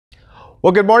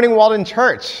Well, good morning, Walden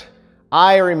Church.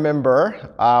 I remember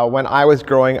when I was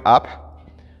growing up,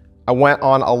 I went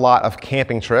on a lot of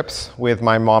camping trips with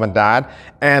my mom and dad,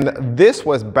 and this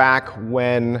was back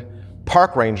when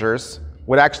park rangers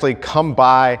would actually come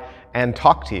by and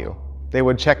talk to you. They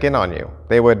would check in on you.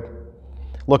 They would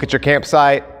look at your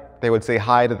campsite. They would say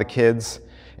hi to the kids.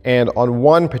 And on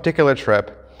one particular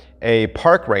trip, a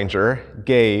park ranger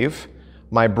gave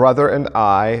my brother and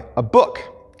I a book,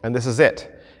 and this is it.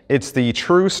 It's the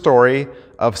true story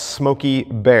of Smokey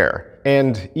Bear.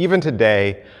 And even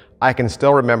today, I can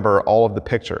still remember all of the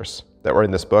pictures that were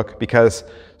in this book because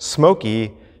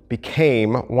Smokey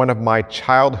became one of my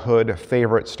childhood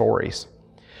favorite stories.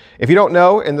 If you don't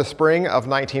know, in the spring of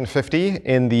 1950,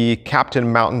 in the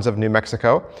Captain Mountains of New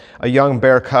Mexico, a young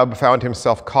bear cub found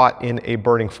himself caught in a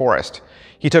burning forest.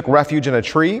 He took refuge in a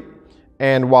tree,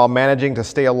 and while managing to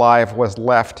stay alive, was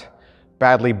left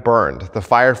badly burned. The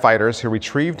firefighters who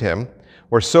retrieved him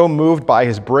were so moved by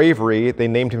his bravery, they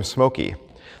named him Smokey.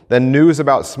 Then news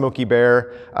about Smokey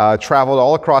Bear traveled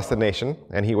all across the nation,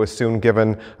 and he was soon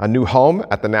given a new home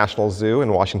at the National Zoo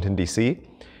in Washington, D.C.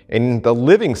 And the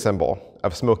living symbol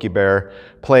of Smokey Bear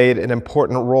played an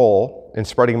important role in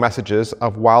spreading messages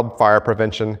of wildfire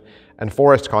prevention and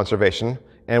forest conservation.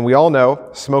 And we all know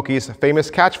Smokey's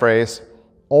famous catchphrase,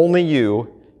 "Only you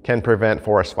can prevent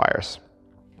forest fires."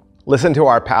 Listen to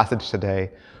our passage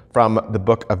today from the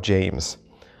book of James.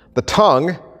 The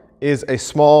tongue is a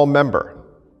small member,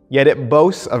 yet it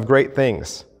boasts of great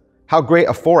things. How great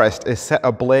a forest is set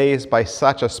ablaze by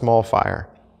such a small fire.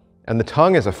 And the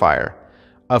tongue is a fire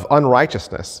of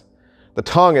unrighteousness. The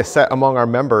tongue is set among our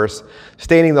members,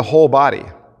 staining the whole body,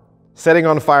 setting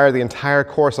on fire the entire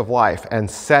course of life, and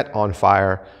set on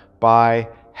fire by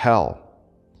hell.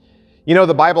 You know,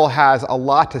 the Bible has a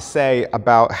lot to say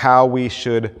about how we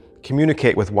should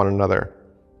communicate with one another.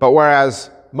 But whereas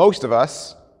most of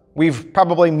us, we've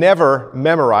probably never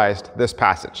memorized this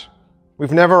passage.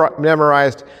 We've never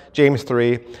memorized James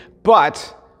 3,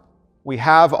 but we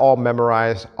have all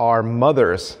memorized our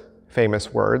mother's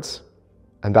famous words,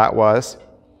 and that was,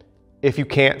 if you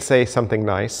can't say something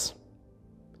nice,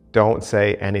 don't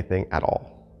say anything at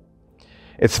all.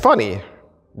 It's funny,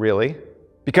 really,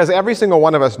 because every single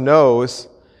one of us knows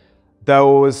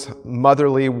those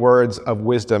motherly words of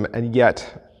wisdom, and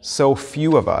yet so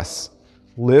few of us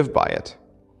live by it.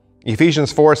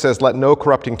 Ephesians 4 says, "Let no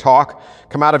corrupting talk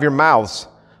come out of your mouths,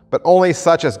 but only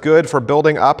such as good for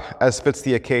building up as fits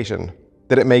the occasion,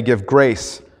 that it may give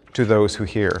grace to those who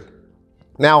hear."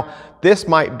 Now, this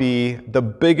might be the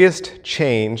biggest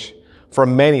change for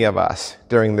many of us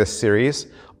during this series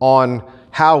on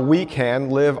how we can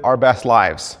live our best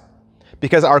lives,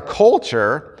 because our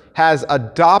culture has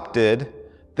adopted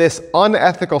this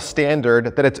unethical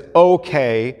standard that it's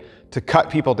okay to cut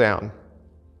people down,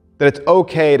 that it's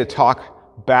okay to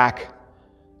talk back,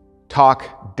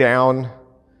 talk down,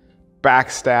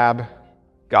 backstab,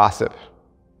 gossip,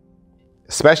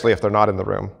 especially if they're not in the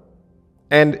room.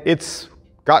 And it's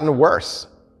gotten worse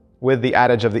with the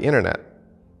adage of the internet.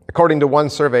 According to one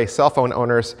survey, cell phone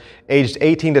owners aged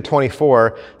 18 to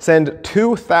 24 send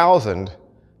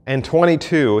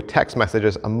 2,022 text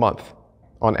messages a month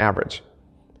on average.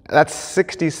 That's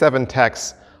 67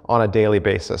 texts on a daily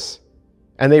basis.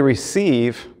 And they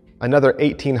receive another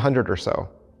 1,800 or so.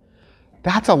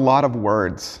 That's a lot of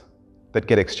words that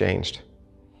get exchanged.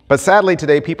 But sadly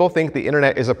today, people think the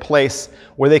internet is a place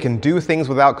where they can do things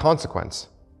without consequence,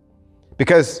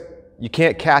 because you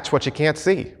can't catch what you can't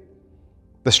see.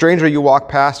 The stranger you walk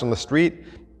past on the street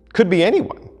could be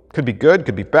anyone. Could be good,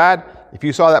 could be bad. If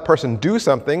you saw that person do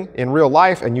something in real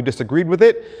life and you disagreed with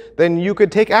it, then you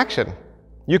could take action.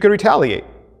 You could retaliate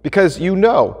because you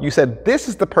said, this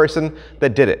is the person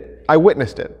that did it. I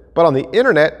witnessed it. But on the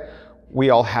internet, we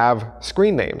all have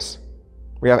screen names.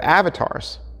 We have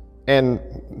avatars. And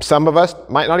some of us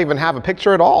might not even have a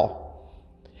picture at all.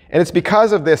 And it's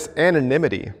because of this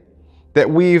anonymity that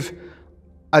we've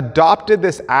adopted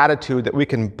this attitude that we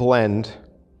can blend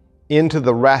into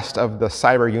the rest of the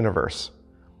cyber universe.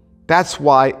 That's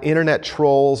why internet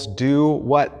trolls do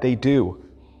what they do.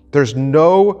 There's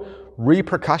no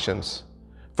repercussions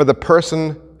for the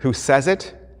person who says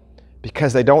it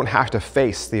because they don't have to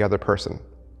face the other person.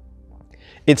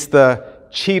 It's the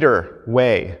cheater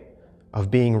way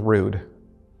of being rude,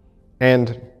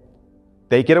 and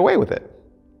they get away with it.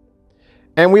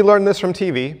 And we learn this from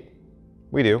TV.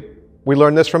 We do. We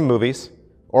learn this from movies,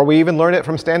 or we even learn it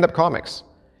from stand-up comics.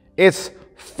 It's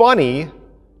funny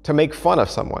to make fun of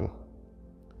someone.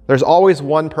 There's always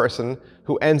one person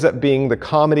who ends up being the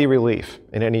comedy relief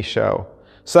in any show.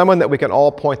 Someone that we can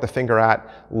all point the finger at,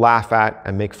 laugh at,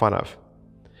 and make fun of.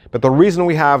 But the reason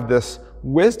we have this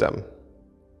wisdom,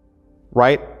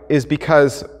 right, is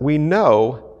because we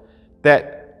know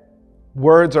that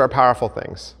words are powerful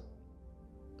things.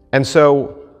 And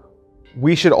so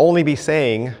we should only be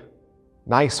saying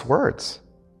nice words,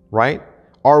 right?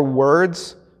 Our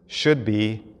words should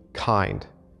be kind,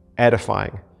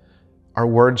 edifying. Our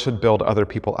words should build other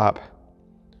people up.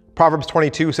 Proverbs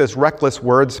 22 says, reckless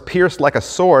words pierce like a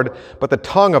sword, but the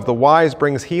tongue of the wise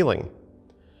brings healing.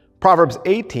 Proverbs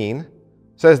 18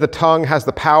 says the tongue has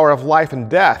the power of life and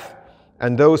death,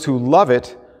 and those who love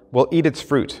it will eat its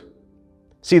fruit.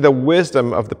 See, the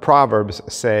wisdom of the Proverbs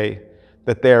say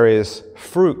that there is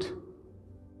fruit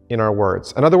in our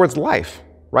words. In other words, life,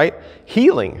 right?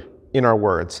 Healing in our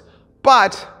words.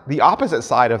 But the opposite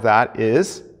side of that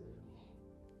is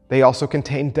they also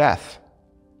contain death.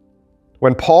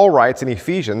 When Paul writes in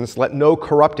Ephesians, let no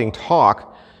corrupting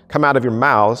talk come out of your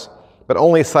mouths, but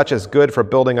only such as good for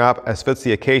building up as fits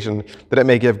the occasion, that it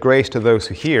may give grace to those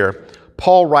who hear.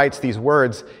 Paul writes these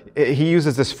words. He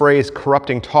uses this phrase,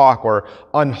 corrupting talk or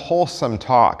unwholesome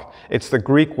talk. It's the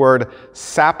Greek word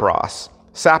sapros.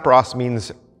 Sapros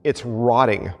means it's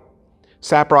rotting.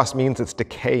 Sapros means it's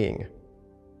decaying.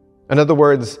 In other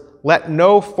words, let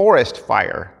no forest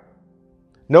fire,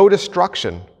 no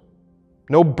destruction,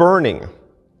 no burning,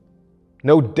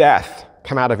 no death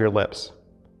come out of your lips.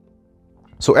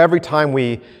 So every time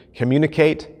we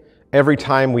communicate, every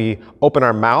time we open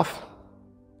our mouth,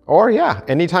 or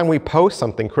anytime we post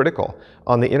something critical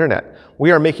on the internet,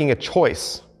 we are making a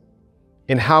choice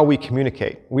in how we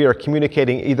communicate. We are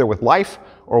communicating either with life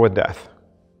or with death.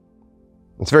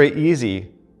 It's very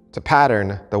easy to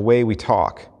pattern the way we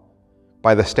talk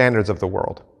by the standards of the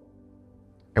world.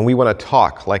 And we want to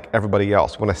talk like everybody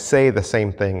else. We want to say the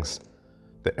same things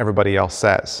that everybody else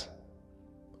says.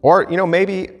 Or,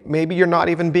 maybe you're not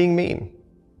even being mean.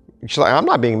 You're like, I'm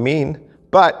not being mean.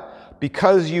 But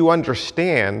because you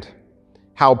understand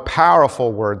how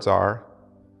powerful words are,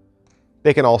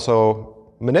 they can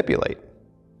also manipulate,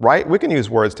 right? We can use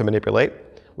words to manipulate.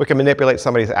 We can manipulate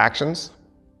somebody's actions,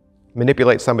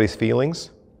 manipulate somebody's feelings.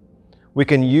 We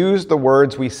can use the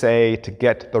words we say to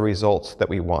get the results that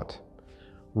we want,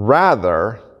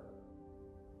 rather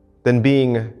than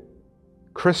being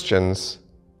Christians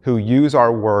who use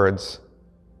our words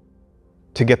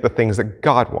to get the things that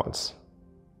God wants.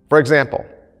 For example,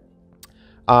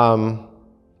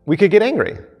 we could get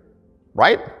angry,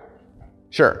 right?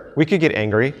 Sure, we could get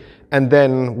angry, and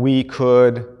then we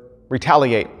could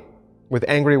retaliate with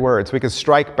angry words. We could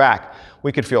strike back.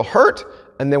 We could feel hurt,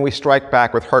 and then we strike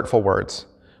back with hurtful words.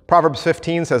 Proverbs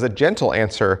 15 says, a gentle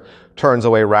answer turns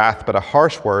away wrath, but a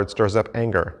harsh word stirs up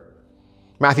anger.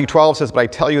 Matthew 12 says, but I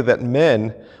tell you that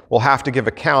men will have to give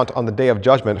account on the day of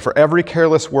judgment for every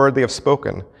careless word they have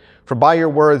spoken. For by your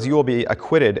words you will be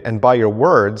acquitted, and by your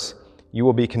words you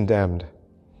will be condemned.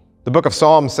 The book of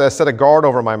Psalms says, set a guard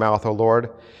over my mouth, O Lord.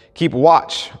 Keep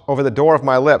watch over the door of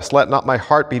my lips. Let not my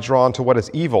heart be drawn to what is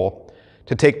evil,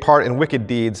 to take part in wicked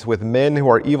deeds with men who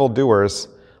are evildoers.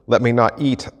 Let me not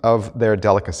eat of their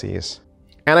delicacies.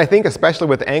 And I think especially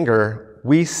with anger,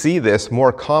 we see this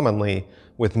more commonly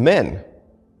with men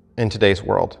in today's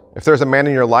world. If there's a man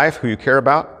in your life who you care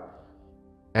about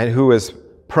and who is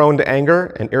prone to anger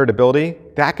and irritability,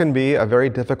 that can be a very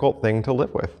difficult thing to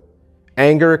live with.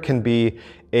 Anger can be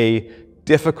a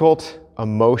difficult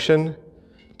emotion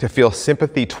to feel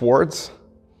sympathy towards,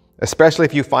 especially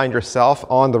if you find yourself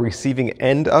on the receiving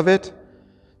end of it.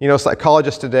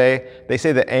 Psychologists today, they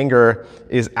say that anger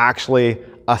is actually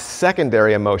a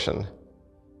secondary emotion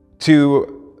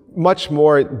to much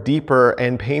more deeper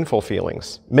and painful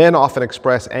feelings. Men often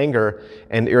express anger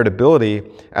and irritability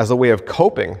as a way of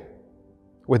coping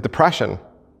with depression,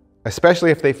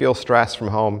 especially if they feel stress from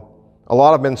home. A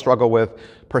lot of men struggle with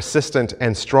persistent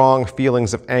and strong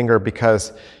feelings of anger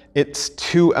because it's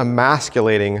too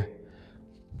emasculating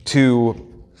to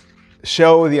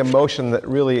show the emotion that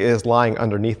really is lying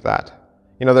underneath that.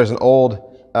 There's an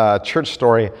old church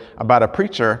story about a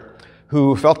preacher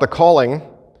who felt the calling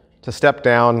to step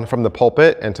down from the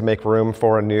pulpit and to make room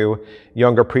for a new,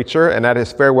 younger preacher. And at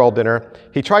his farewell dinner,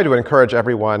 he tried to encourage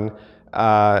everyone,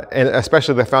 and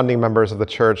especially the founding members of the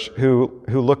church who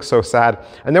looked so sad.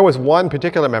 And there was one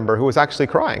particular member who was actually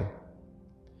crying.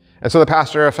 And so the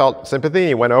pastor felt sympathy, and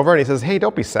he went over and he says, hey,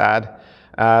 don't be sad.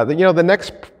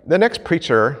 The next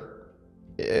preacher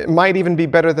might even be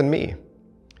better than me.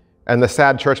 And the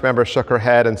sad church member shook her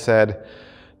head and said,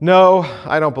 no,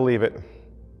 I don't believe it,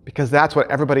 because that's what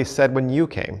everybody said when you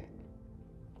came.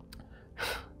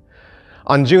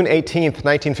 On June 18th,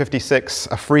 1956,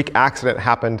 a freak accident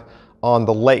happened on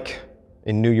the lake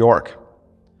in New York.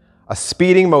 A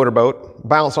speeding motorboat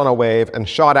bounced on a wave and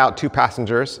shot out 2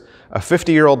 passengers, a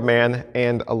 50-year-old man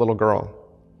and a little girl.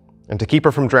 And to keep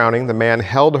her from drowning, the man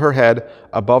held her head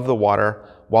above the water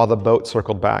while the boat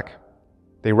circled back.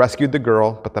 They rescued the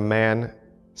girl, but the man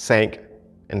sank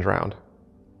and drowned.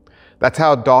 That's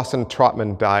how Dawson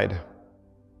Trotman died.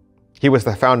 He was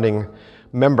the founding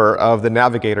member of the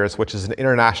Navigators, which is an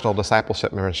international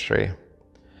discipleship ministry.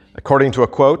 According to a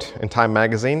quote in Time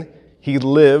magazine, he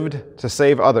lived to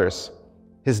save others.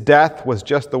 His death was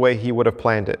just the way he would have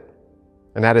planned it.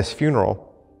 And at his funeral,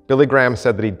 Billy Graham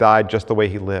said that he died just the way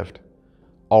he lived,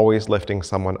 always lifting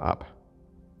someone up.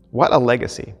 What a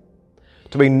legacy.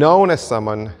 To be known as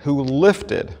someone who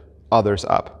lifted others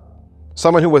up,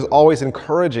 someone who was always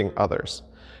encouraging others.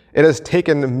 It has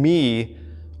taken me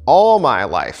all my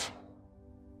life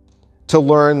to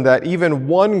learn that even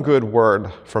one good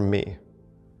word from me,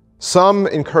 some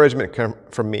encouragement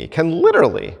from me, can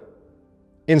literally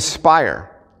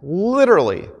inspire,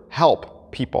 literally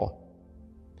help people.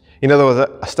 You know, there was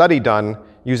a study done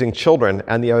using children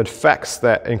and the effects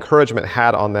that encouragement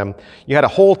had on them. You had a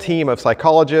whole team of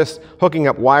psychologists hooking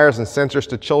up wires and sensors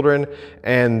to children,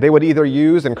 and they would either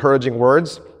use encouraging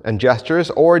words and gestures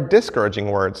or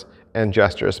discouraging words and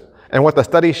gestures. And what the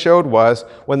study showed was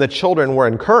when the children were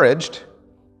encouraged,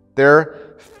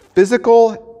 their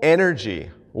physical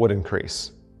energy would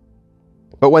increase.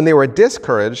 But when they were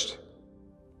discouraged,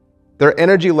 their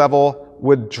energy level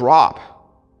would drop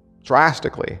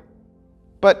drastically.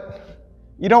 But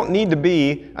you don't need to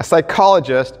be a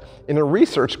psychologist in a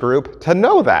research group to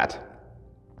know that.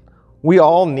 We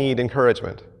all need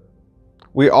encouragement.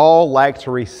 We all like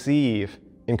to receive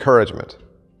encouragement,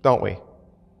 don't we?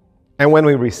 And when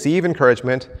we receive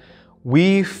encouragement,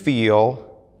 we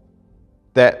feel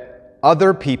that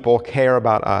other people care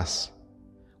about us.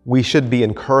 We should be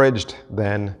encouraged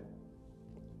then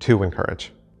to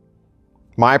encourage.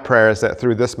 My prayer is that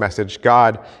through this message,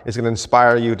 God is going to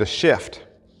inspire you to shift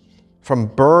from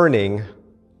burning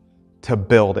to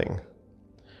building,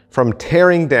 from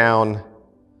tearing down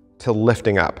to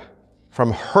lifting up,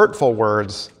 from hurtful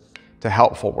words to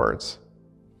helpful words.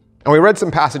 And we read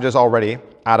some passages already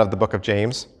out of the book of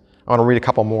James. I want to read a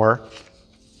couple more.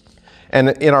 And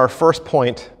in our first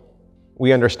point,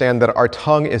 we understand that our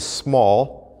tongue is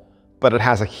small, but it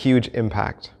has a huge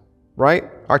impact, right?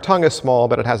 Our tongue is small,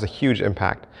 but it has a huge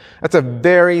impact. That's a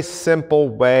very simple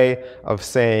way of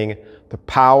saying the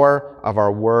power of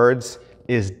our words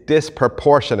is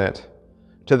disproportionate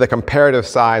to the comparative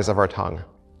size of our tongue.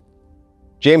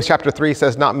 James chapter 3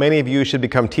 says, "Not many of you should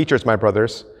become teachers, my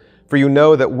brothers, for you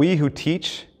know that we who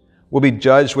teach will be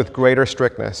judged with greater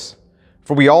strictness.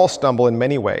 For we all stumble in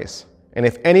many ways. And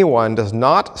if anyone does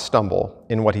not stumble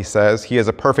in what he says, he is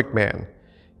a perfect man,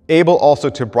 able also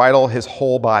to bridle his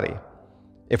whole body.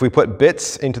 If we put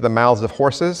bits into the mouths of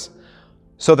horses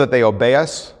so that they obey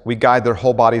us, we guide their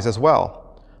whole bodies as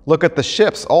well. Look at the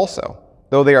ships also.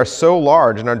 Though they are so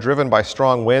large and are driven by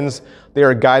strong winds, they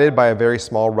are guided by a very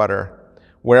small rudder,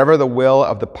 wherever the will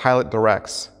of the pilot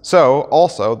directs. So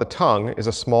also the tongue is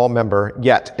a small member,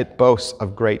 yet it boasts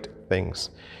of great things."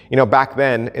 You know, back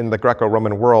then in the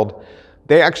Greco-Roman world,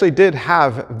 they actually did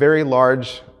have very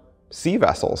large sea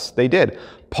vessels. They did.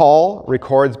 Paul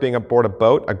records being aboard a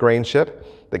boat, a grain ship,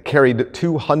 that carried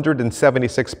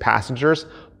 276 passengers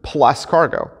plus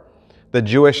cargo. The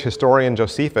Jewish historian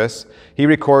Josephus, he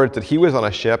records that he was on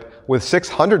a ship with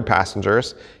 600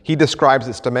 passengers. He describes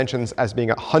its dimensions as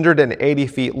being 180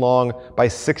 feet long by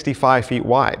 65 feet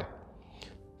wide.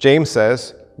 James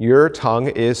says, your tongue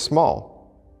is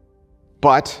small,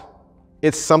 but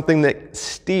it's something that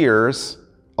steers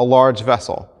a large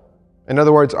vessel. In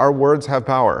other words, our words have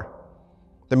power.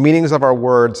 The meanings of our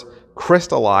words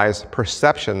crystallize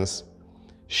perceptions,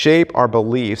 shape our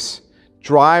beliefs,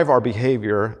 drive our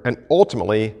behavior, and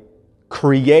ultimately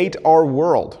create our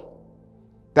world.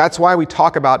 That's why we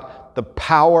talk about the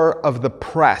power of the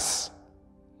press.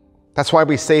 That's why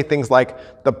we say things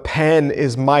like, the pen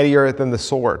is mightier than the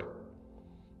sword.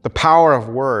 The power of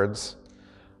words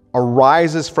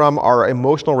arises from our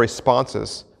emotional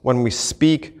responses when we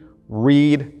speak,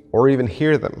 read, or even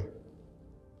hear them.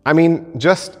 I mean,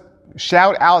 just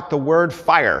shout out the word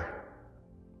fire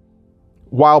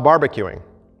while barbecuing,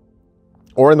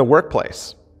 or in the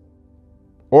workplace,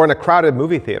 or in a crowded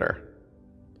movie theater.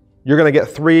 You're going to get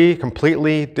 3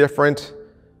 completely different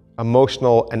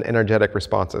emotional and energetic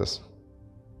responses.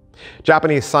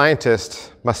 Japanese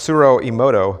scientist Masaru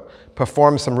Emoto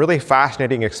performed some really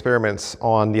fascinating experiments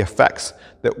on the effects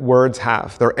that words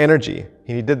have, their energy.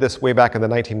 He did this way back in the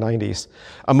 1990s.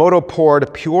 Emoto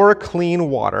poured pure, clean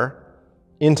water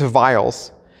into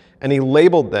vials and he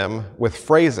labeled them with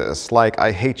phrases like,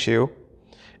 "I hate you,"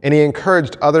 and he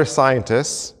encouraged other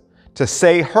scientists to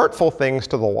say hurtful things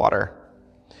to the water.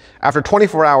 After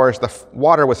 24 hours, the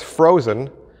water was frozen,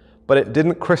 but it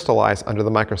didn't crystallize under the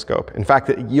microscope. In fact,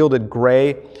 it yielded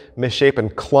gray, misshapen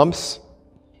clumps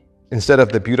instead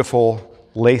of the beautiful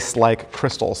lace-like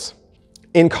crystals.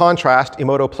 In contrast,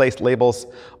 Emoto placed labels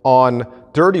on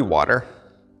dirty water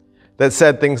that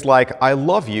said things like, "I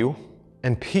love you,"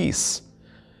 and "peace."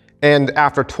 And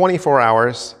after 24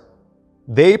 hours,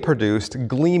 they produced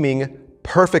gleaming,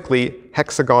 perfectly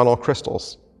hexagonal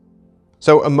crystals.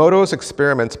 So Emoto's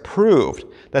experiments proved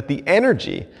that the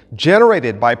energy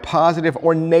generated by positive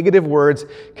or negative words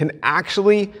can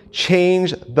actually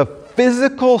change the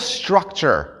physical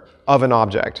structure of an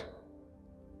object.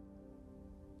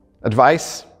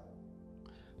 Advice?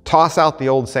 Toss out the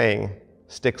old saying,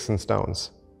 "Sticks and stones."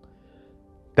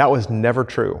 That was never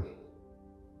true.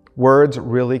 Words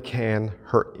really can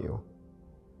hurt you.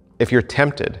 If you're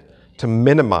tempted to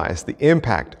minimize the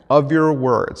impact of your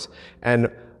words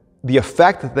and the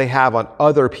effect that they have on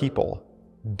other people,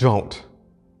 don't.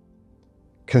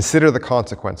 Consider the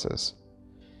consequences.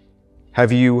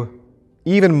 Have you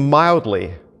even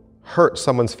mildly hurt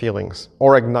someone's feelings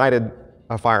or ignited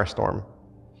a firestorm?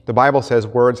 The Bible says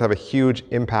words have a huge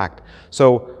impact.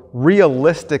 So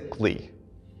realistically,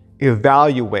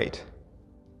 evaluate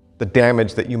the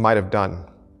damage that you might have done.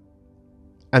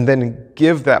 And then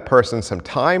give that person some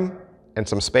time and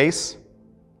some space.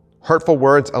 Hurtful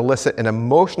words elicit an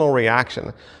emotional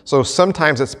reaction. So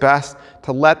sometimes it's best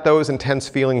to let those intense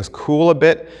feelings cool a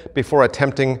bit before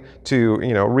attempting to,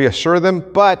 reassure them,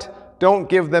 but don't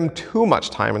give them too much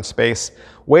time and space.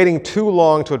 Waiting too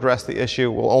long to address the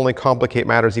issue will only complicate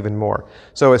matters even more.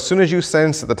 So as soon as you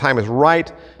sense that the time is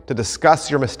right to discuss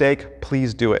your mistake,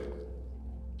 please do it.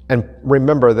 And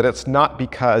remember that it's not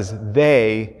because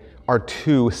they are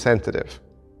too sensitive.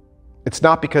 It's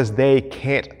not because they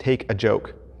can't take a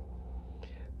joke.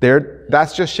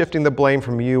 That's just shifting the blame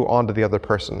from you onto the other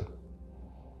person.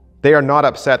 They are not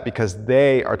upset because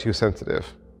they are too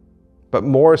sensitive, but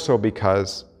more so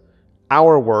because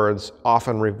our words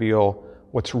often reveal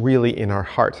what's really in our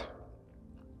heart.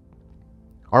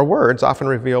 Our words often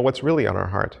reveal what's really on our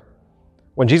heart.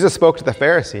 When Jesus spoke to the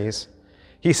Pharisees,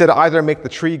 he said, "Either make the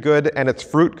tree good and its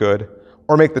fruit good,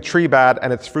 or make the tree bad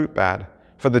and its fruit bad,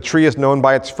 for the tree is known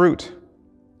by its fruit.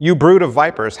 You brood of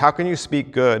vipers, how can you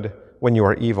speak good when you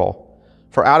are evil?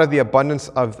 For out of the abundance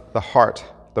of the heart,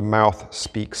 the mouth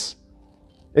speaks."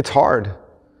 It's hard.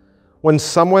 When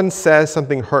someone says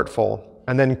something hurtful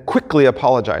and then quickly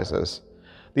apologizes,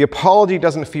 the apology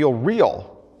doesn't feel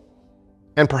real.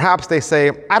 And perhaps they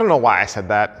say, "I don't know why I said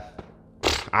that.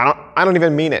 I don't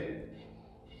even mean it."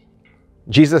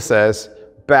 Jesus says,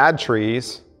 bad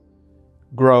trees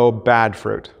grow bad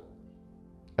fruit.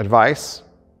 Advice?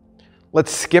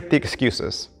 Let's skip the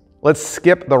excuses. Let's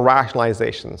skip the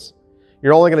rationalizations.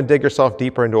 You're only going to dig yourself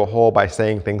deeper into a hole by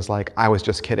saying things like, "I was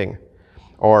just kidding."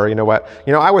 Or, "You know what?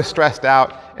 I was stressed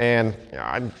out and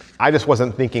I just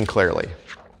wasn't thinking clearly."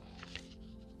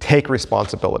 Take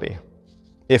responsibility.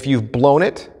 If you've blown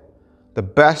it, the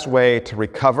best way to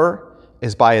recover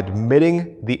is by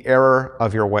admitting the error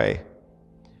of your way.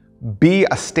 Be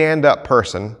a stand-up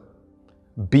person.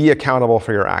 Be accountable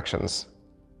for your actions.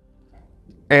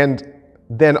 And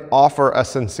then offer a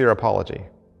sincere apology.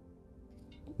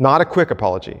 Not a quick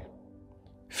apology.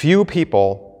 Few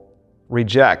people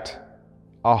reject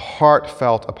a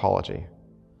heartfelt apology.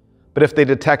 But if they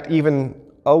detect even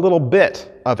a little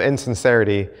bit of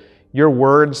insincerity, your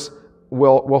words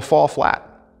will fall flat.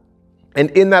 And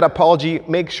in that apology,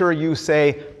 make sure you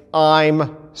say,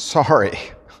 "I'm sorry."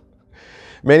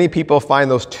 Many people find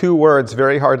those two words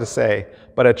very hard to say,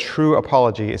 but a true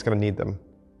apology is going to need them.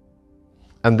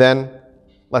 And then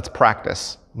let's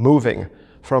practice moving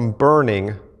from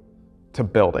burning to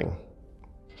building.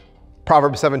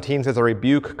 Proverbs 17 says a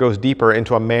rebuke goes deeper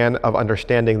into a man of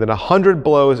understanding than 100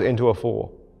 blows into a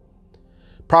fool.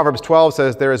 Proverbs 12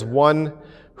 says there is one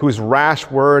whose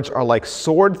rash words are like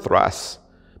sword thrusts,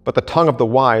 but the tongue of the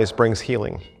wise brings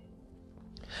healing.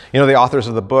 The authors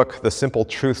of the book, The Simple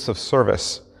Truths of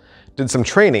Service, did some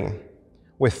training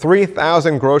with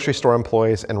 3,000 grocery store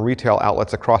employees and retail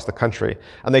outlets across the country.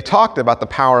 And they talked about the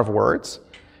power of words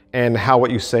and how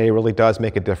what you say really does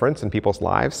make a difference in people's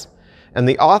lives. And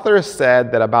the authors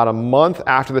said that about a month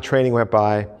after the training went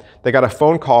by, they got a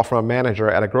phone call from a manager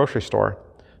at a grocery store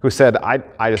who said,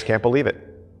 I just can't believe it.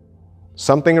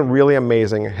 Something really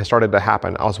amazing has started to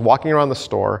happen. I was walking around the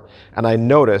store and I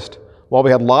noticed, while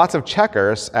we had lots of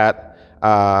checkers at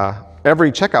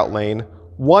every checkout lane,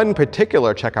 one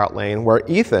particular checkout lane where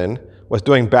Ethan was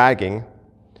doing bagging,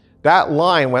 That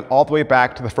line went all the way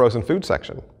back to the frozen food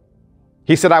section.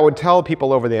 He said, I would tell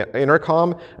people over the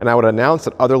intercom and I would announce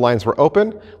that other lines were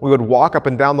open. We would walk up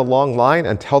and down the long line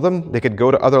and tell them they could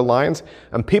go to other lines.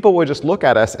 And people would just look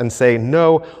at us and say,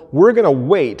 no, we're going to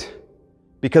wait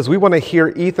because we want to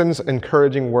hear Ethan's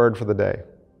encouraging word for the day.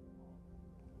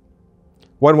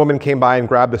 One woman came by and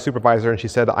grabbed the supervisor and she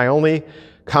said, I only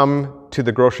come to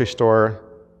the grocery store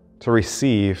to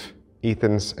receive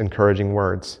Ethan's encouraging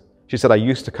words. She said, I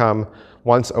used to come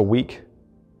once a week.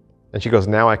 And she goes,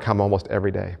 now I come almost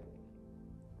every day.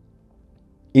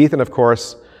 Ethan, of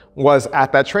course, was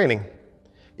at that training.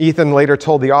 Ethan later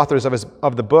told the authors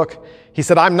of the book, he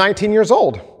said, I'm 19 years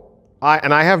old,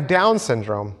 and I have Down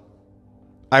syndrome.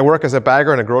 I work as a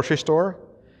bagger in a grocery store.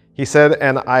 He said,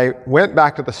 and I went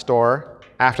back to the store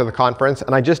after the conference,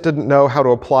 and I just didn't know how to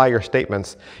apply your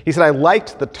statements. He said, I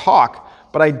liked the talk,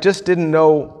 but I just didn't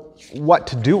know what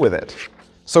to do with it.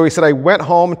 So he said, I went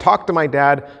home, talked to my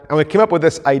dad, and we came up with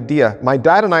this idea. My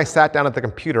dad and I sat down at the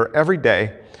computer every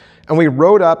day, and we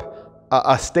wrote up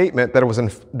a statement that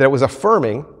was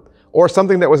affirming or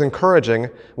something that was encouraging.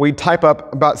 We'd type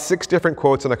up about 6 different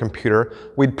quotes on a computer.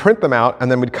 We'd print them out, and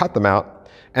then we'd cut them out.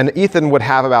 And Ethan would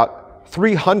have about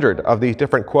 300 of these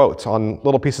different quotes on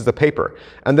little pieces of paper.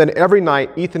 And then every night,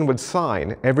 Ethan would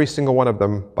sign every single one of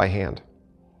them by hand.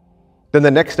 Then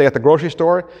the next day at the grocery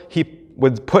store, he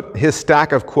would put his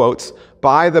stack of quotes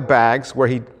by the bags where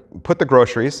he put the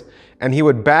groceries, and he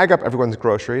would bag up everyone's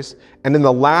groceries, and in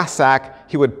the last sack,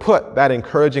 he would put that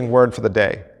encouraging word for the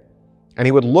day. And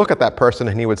he would look at that person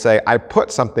and he would say, I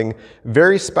put something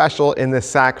very special in this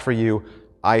sack for you.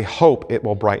 I hope it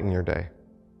will brighten your day.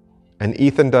 And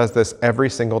Ethan does this every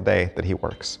single day that he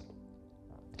works.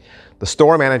 The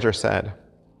store manager said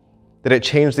that it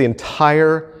changed the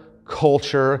entire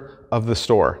culture of the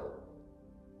store.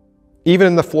 Even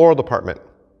in the floral department,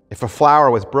 if a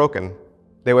flower was broken,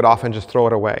 they would often just throw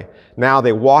it away. Now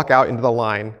they walk out into the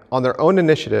line on their own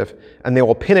initiative and they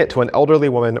will pin it to an elderly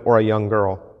woman or a young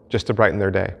girl just to brighten their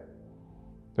day.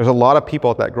 There's a lot of people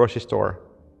at that grocery store,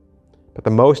 but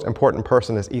the most important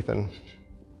person is Ethan,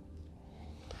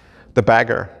 the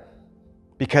bagger,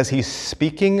 because he's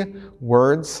speaking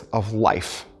words of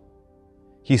life.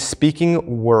 He's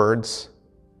speaking words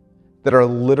that are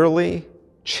literally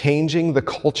changing the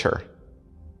culture.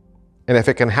 And if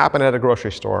it can happen at a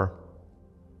grocery store,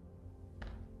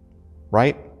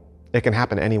 right? It can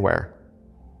happen anywhere.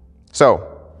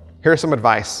 So here's some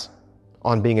advice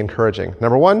on being encouraging.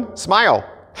 Number 1, smile.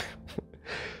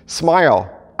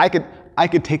 Smile. I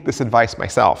could take this advice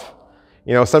myself.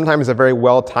 You know, sometimes a very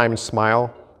well-timed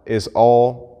smile is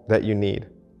all that you need,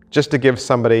 just to give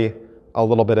somebody a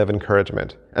little bit of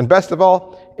encouragement. And best of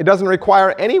all, it doesn't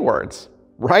require any words,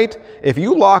 right? If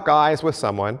you lock eyes with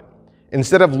someone,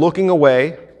 instead of looking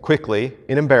away quickly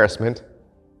in embarrassment,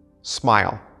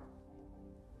 smile.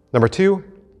 Number 2,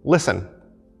 listen.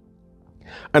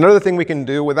 Another thing we can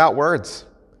do without words.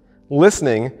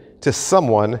 Listening to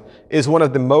someone is one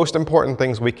of the most important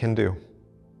things we can do.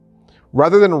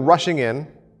 Rather than rushing in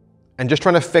and just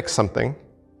trying to fix something,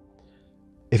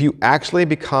 if you actually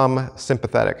become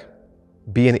sympathetic,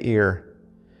 be an ear,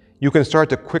 you can start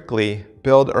to quickly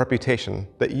build a reputation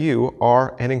that you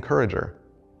are an encourager.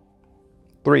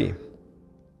 3,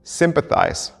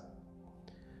 sympathize.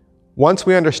 Once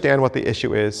we understand what the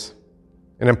issue is,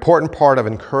 an important part of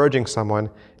encouraging someone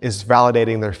is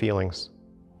validating their feelings,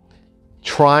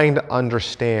 trying to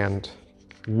understand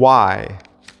why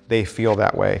they feel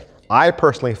that way. I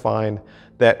personally find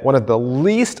that one of the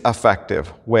least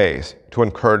effective ways to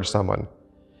encourage someone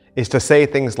is to say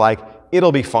things like,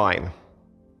 it'll be fine.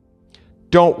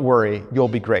 Don't worry, you'll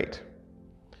be great.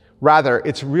 Rather,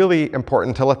 it's really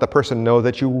important to let the person know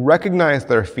that you recognize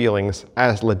their feelings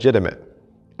as legitimate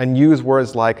and use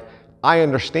words like, I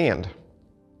understand,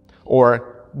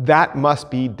 or that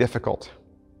must be difficult.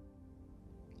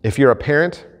 If you're a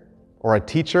parent or a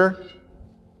teacher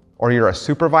or you're a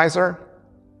supervisor,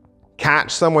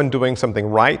 catch someone doing something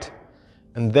right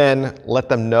and then let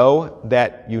them know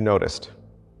that you noticed.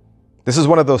 This is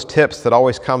one of those tips that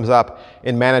always comes up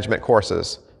in management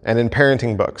courses and in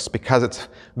parenting books because it's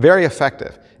very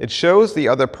effective. It shows the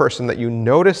other person that you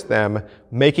noticed them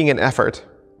making an effort,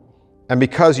 and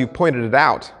because you pointed it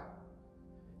out,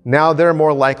 now they're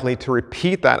more likely to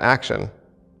repeat that action.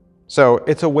 So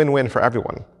it's a win-win for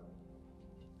everyone.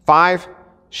 5,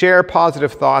 share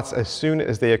positive thoughts as soon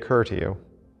as they occur to you.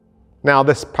 Now,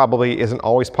 this probably isn't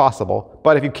always possible,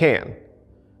 but if you can,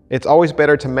 it's always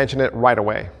better to mention it right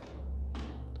away.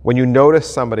 When you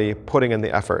notice somebody putting in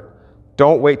the effort,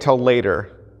 don't wait till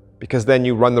later, because then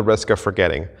you run the risk of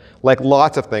forgetting. Like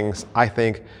lots of things, I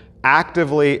think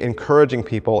Actively encouraging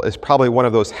people is probably one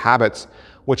of those habits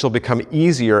which will become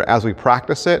easier as we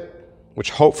practice it, which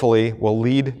hopefully will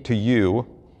lead to you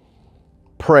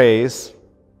praise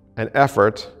and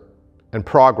effort and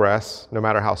progress, no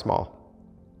matter how small.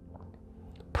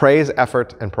 Praise,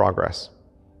 effort, and progress,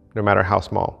 no matter how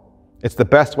small. It's the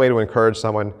best way to encourage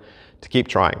someone to keep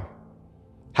trying.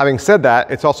 Having said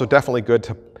that, it's also definitely good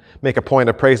to make a point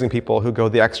of praising people who go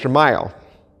the extra mile,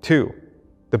 too.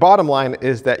 The bottom line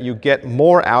is that you get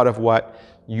more out of what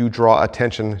you draw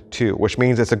attention to, which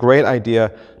means it's a great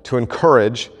idea to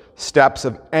encourage steps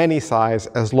of any size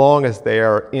as long as they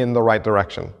are in the right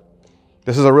direction.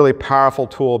 This is a really powerful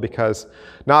tool because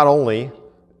not only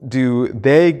do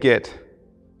they get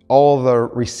all the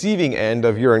receiving end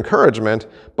of your encouragement,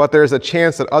 but there's a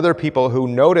chance that other people who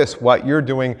notice what you're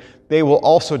doing, they will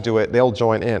also do it. They'll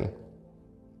join in.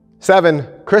 7,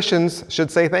 Christians should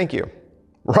say thank you,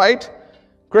 right?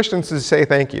 Christians should say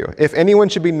thank you. If anyone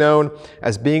should be known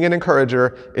as being an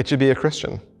encourager, it should be a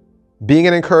Christian. Being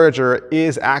an encourager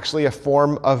is actually a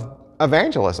form of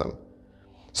evangelism.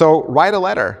 So write a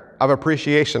letter of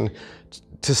appreciation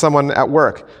to someone at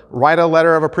work. Write a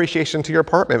letter of appreciation to your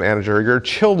apartment manager, your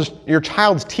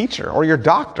child's teacher, or your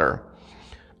doctor.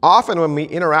 Often when we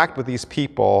interact with these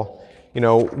people,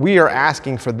 we are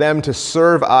asking for them to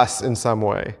serve us in some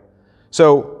way.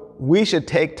 So we should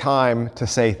take time to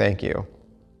say thank you.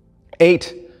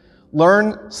 8,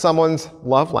 learn someone's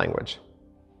love language.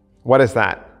 What is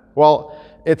that? Well,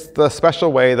 it's the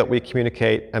special way that we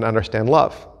communicate and understand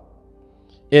love.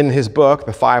 In his book,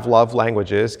 The 5 Love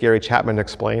Languages, Gary Chapman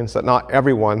explains that not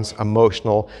everyone's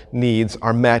emotional needs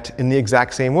are met in the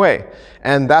exact same way.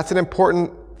 And that's an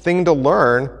important thing to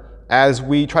learn as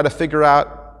we try to figure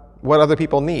out what other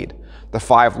people need. The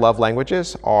 5 love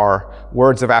languages are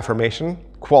words of affirmation,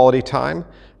 quality time,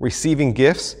 receiving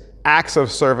gifts, acts of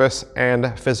service,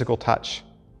 and physical touch.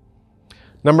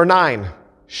 Number 9,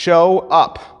 show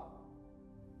up.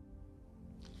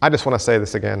 I just want to say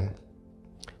this again.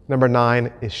 Number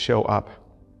 9 is show up.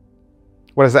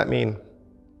 What does that mean?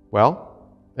 Well,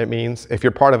 it means if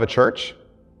you're part of a church,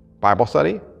 Bible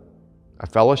study, a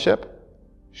fellowship,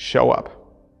 show up.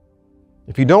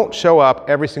 If you don't show up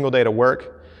every single day to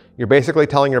work, you're basically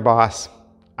telling your boss,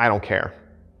 I don't care.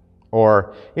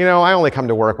 Or, I only come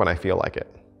to work when I feel like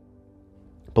it.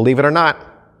 Believe it or not,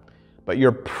 but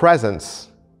your presence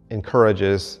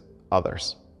encourages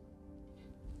others.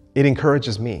 It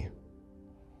encourages me.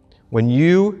 When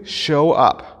you show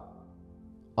up,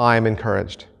 I'm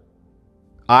encouraged.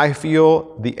 I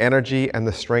feel the energy and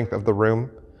the strength of the room.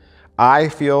 I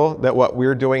feel that what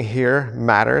we're doing here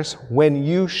matters. When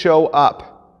you show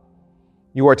up,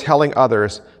 you are telling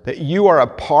others that you are a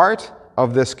part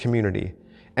of this community,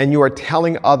 and you are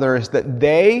telling others that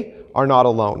they are not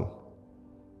alone.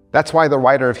 That's why the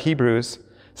writer of Hebrews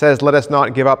says, let us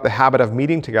not give up the habit of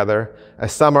meeting together,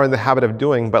 as some are in the habit of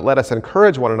doing, but let us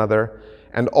encourage one another,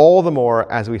 and all the more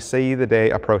as we see the day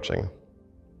approaching.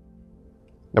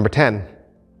 Number 10,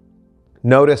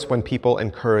 notice when people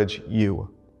encourage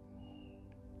you.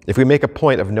 If we make a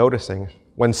point of noticing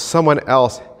when someone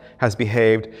else has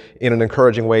behaved in an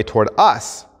encouraging way toward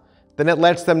us, then it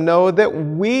lets them know that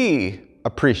we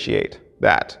appreciate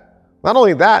that. Not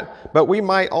only that, but we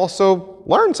might also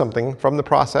learn something from the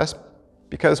process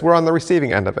because we're on the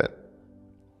receiving end of it.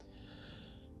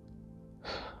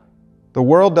 The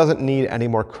world doesn't need any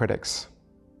more critics.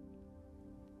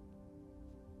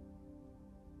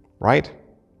 Right?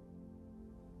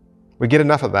 We get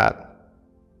enough of that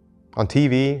on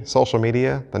TV, social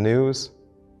media, the news,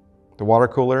 the water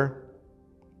cooler.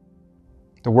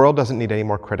 The world doesn't need any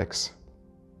more critics.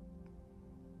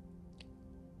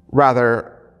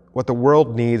 Rather, what the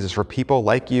world needs is for people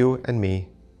like you and me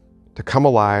to come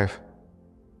alive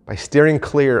by steering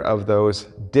clear of those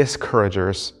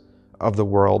discouragers of the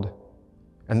world,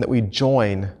 and that we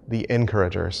join the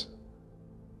encouragers.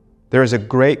 There is a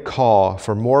great call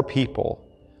for more people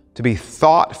to be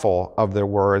thoughtful of their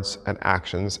words and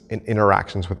actions in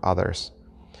interactions with others.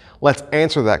 Let's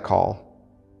answer that call,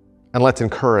 and let's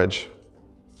encourage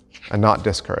and not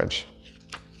discourage.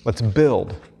 Let's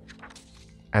build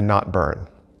and not burn.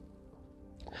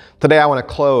 Today I want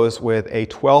to close with a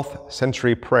 12th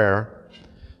century prayer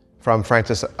from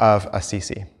Francis of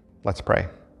Assisi. Let's pray.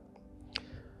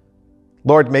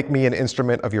 Lord, make me an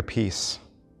instrument of your peace.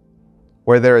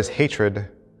 Where there is hatred,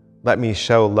 let me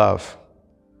show love.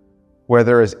 Where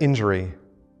there is injury,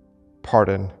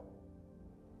 pardon.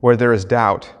 Where there is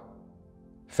doubt,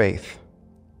 faith.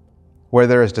 Where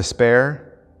there is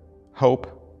despair, hope.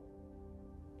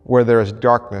 Where there is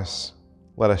darkness,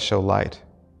 let us show light.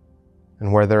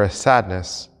 And where there is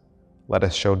sadness, let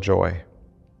us show joy.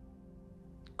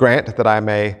 Grant that I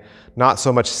may not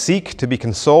so much seek to be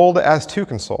consoled as to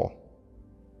console,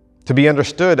 to be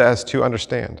understood as to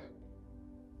understand,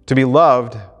 to be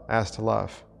loved as to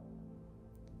love.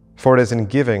 For it is in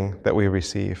giving that we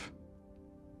receive.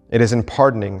 It is in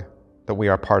pardoning that we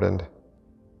are pardoned.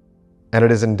 And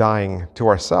it is in dying to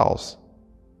ourselves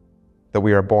that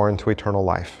we are born to eternal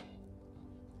life.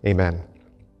 Amen.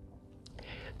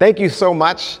 Thank you so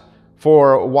much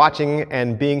for watching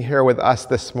and being here with us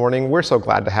this morning. We're so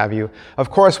glad to have you.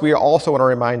 Of course, we also want to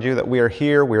remind you that we are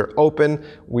here, we are open,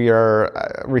 we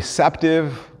are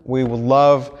receptive. We would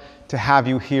love to have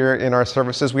you here in our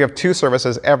services. We have 2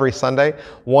 services every Sunday,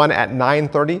 one at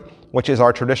 9:30, which is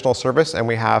our traditional service, and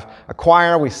we have a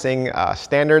choir, we sing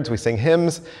standards, we sing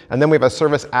hymns, and then we have a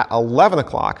service at 11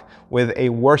 o'clock with a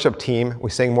worship team. We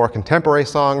sing more contemporary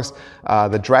songs.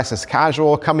 The dress is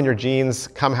casual. Come in your jeans.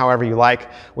 Come however you like.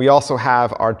 We also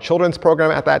have our children's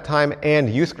program at that time and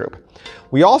youth group.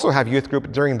 We also have youth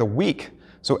group during the week.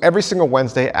 So every single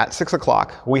Wednesday at 6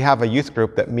 o'clock, we have a youth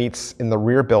group that meets in the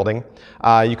rear building.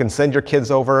 You can send your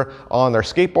kids over on their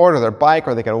skateboard or their bike,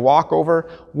 or they can walk over.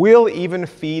 We'll even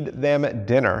feed them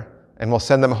dinner, and we'll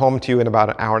send them home to you in about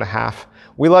an hour and a half.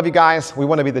 We love you guys. We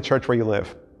want to be the church where you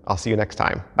live. I'll see you next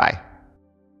time. Bye.